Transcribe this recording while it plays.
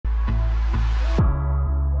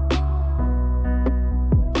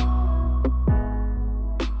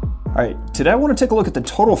All right, today I want to take a look at the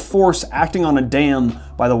total force acting on a dam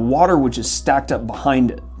by the water which is stacked up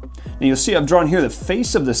behind it. Now you'll see I've drawn here the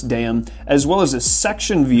face of this dam as well as a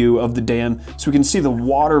section view of the dam so we can see the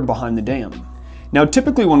water behind the dam. Now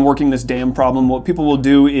typically when working this dam problem, what people will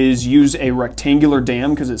do is use a rectangular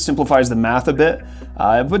dam because it simplifies the math a bit,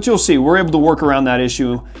 but you'll see we're able to work around that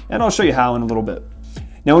issue, and I'll show you how in a little bit.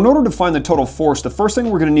 Now in order to find the total force, the first thing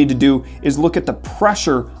we're going to need to do is look at the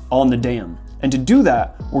pressure on the dam. And to do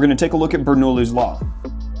that, we're going to take a look at Bernoullis Law.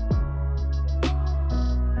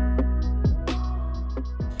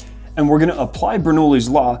 And we're going to apply Bernoullis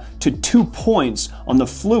Law to 2 points on the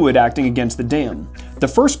fluid acting against the dam. The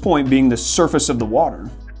first point being the surface of the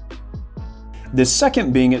water. The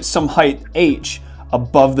second being at some height h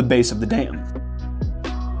above the base of the dam.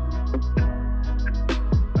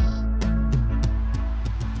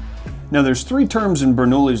 Now there's 3 terms in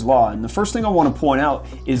Bernoullis Law, and the first thing I want to point out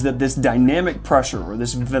is that this dynamic pressure, or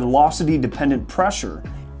this velocity-dependent pressure,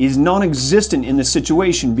 is non-existent in this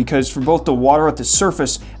situation because for both the water at the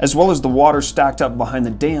surface as well as the water stacked up behind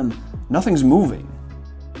the dam, nothing's moving.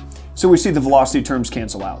 So we see the velocity terms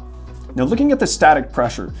cancel out. Now looking at the static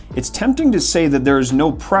pressure, it's tempting to say that there is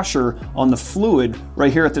no pressure on the fluid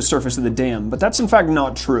right here at the surface of the dam, but that's in fact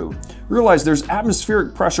not true. Realize there's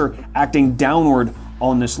atmospheric pressure acting downward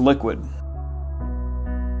on this liquid.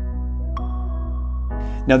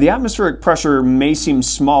 Now the atmospheric pressure may seem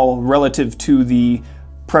small relative to the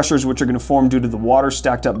pressures which are going to form due to the water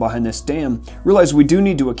stacked up behind this dam. Realize we do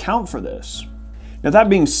need to account for this. Now that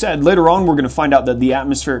being said, later on we're going to find out that the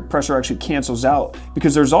atmospheric pressure actually cancels out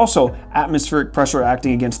because there's also atmospheric pressure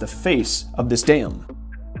acting against the face of this dam.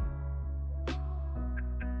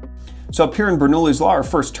 So up here in Bernoullis Law, our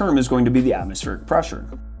first term is going to be the atmospheric pressure.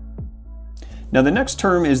 Now the next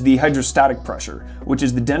term is the hydrostatic pressure, which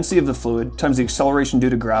is the density of the fluid times the acceleration due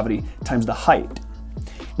to gravity times the height.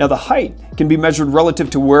 Now the height can be measured relative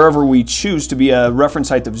to wherever we choose to be a reference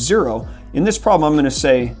height of 0. In this problem I'm going to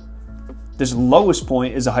say this lowest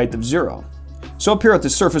point is a height of 0. So up here at the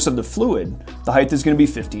surface of the fluid, the height is going to be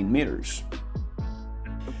 15 meters.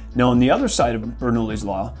 Now on the other side of Bernoullis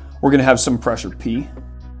Law, we're going to have some pressure P.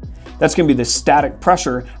 That's going to be the static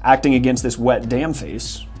pressure acting against this wet dam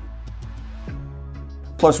face,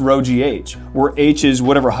 plus rho gh, where h is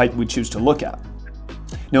whatever height we choose to look at.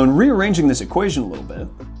 Now in rearranging this equation a little bit,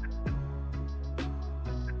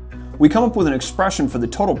 we come up with an expression for the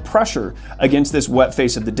total pressure against this wet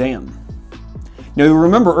face of the dam. Now you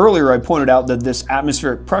remember earlier I pointed out that this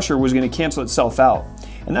atmospheric pressure was going to cancel itself out,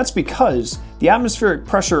 and that's because the atmospheric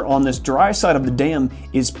pressure on this dry side of the dam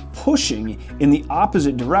is pushing in the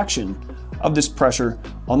opposite direction of this pressure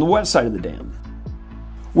on the wet side of the dam,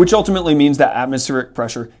 which ultimately means that atmospheric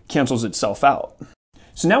pressure cancels itself out.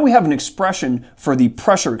 So now we have an expression for the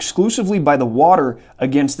pressure exclusively by the water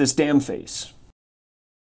against this dam face.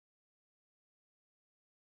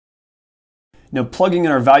 Now plugging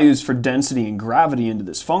in our values for density and gravity into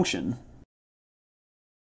this function,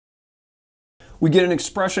 we get an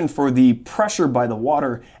expression for the pressure by the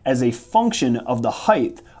water as a function of the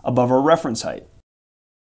height above our reference height.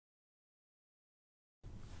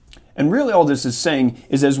 And really all this is saying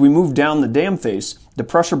is as we move down the dam face, the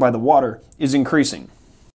pressure by the water is increasing.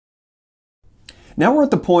 Now we're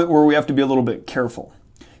at the point where we have to be a little bit careful.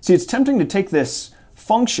 See, it's tempting to take this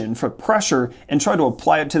function for pressure and try to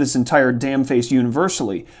apply it to this entire dam face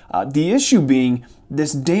universally. The issue being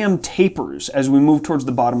this dam tapers as we move towards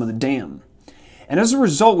the bottom of the dam. And as a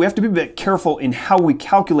result, we have to be a bit careful in how we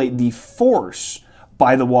calculate the force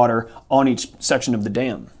by the water on each section of the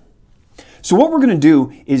dam. So what we're going to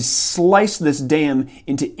do is slice this dam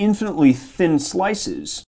into infinitely thin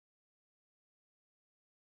slices.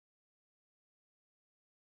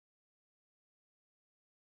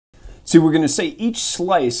 So we're going to say each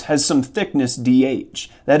slice has some thickness dh.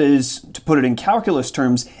 That is, to put it in calculus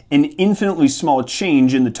terms, an infinitely small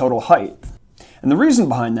change in the total height. And the reason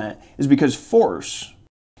behind that is because force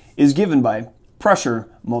is given by pressure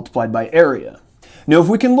multiplied by area. Now if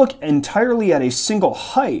we can look entirely at a single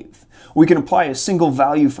height, we can apply a single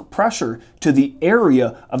value for pressure to the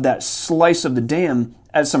area of that slice of the dam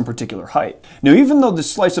at some particular height. Now even though the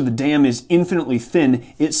slice of the dam is infinitely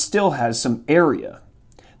thin, it still has some area.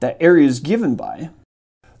 That area is given by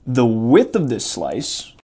the width of this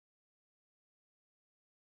slice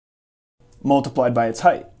multiplied by its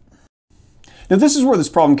height. Now this is where this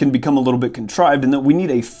problem can become a little bit contrived in that we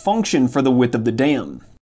need a function for the width of the dam.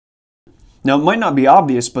 Now it might not be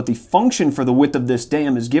obvious, but the function for the width of this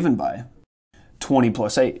dam is given by 20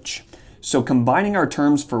 plus h. So combining our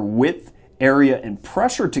terms for width, area, and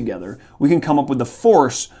pressure together, we can come up with the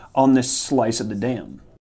force on this slice of the dam.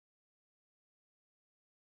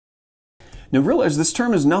 Now realize this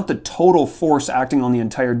term is not the total force acting on the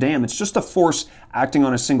entire dam, it's just a force acting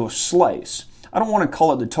on a single slice. I don't want to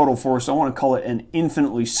call it the total force, I want to call it an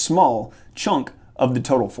infinitely small chunk of the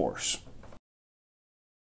total force.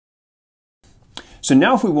 So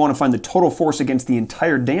now if we want to find the total force against the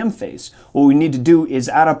entire dam face, what we need to do is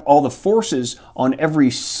add up all the forces on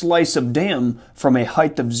every slice of dam from a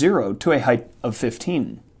height of 0 to a height of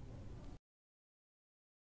 15.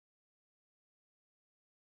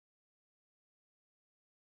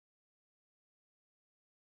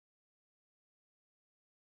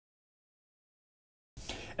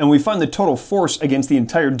 And we find the total force against the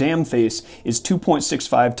entire dam face is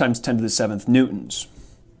 2.65 times 10 to the 7th newtons.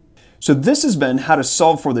 So this has been how to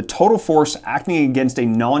solve for the total force acting against a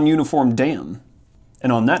non-uniform dam.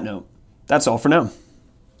 And on that note, that's all for now.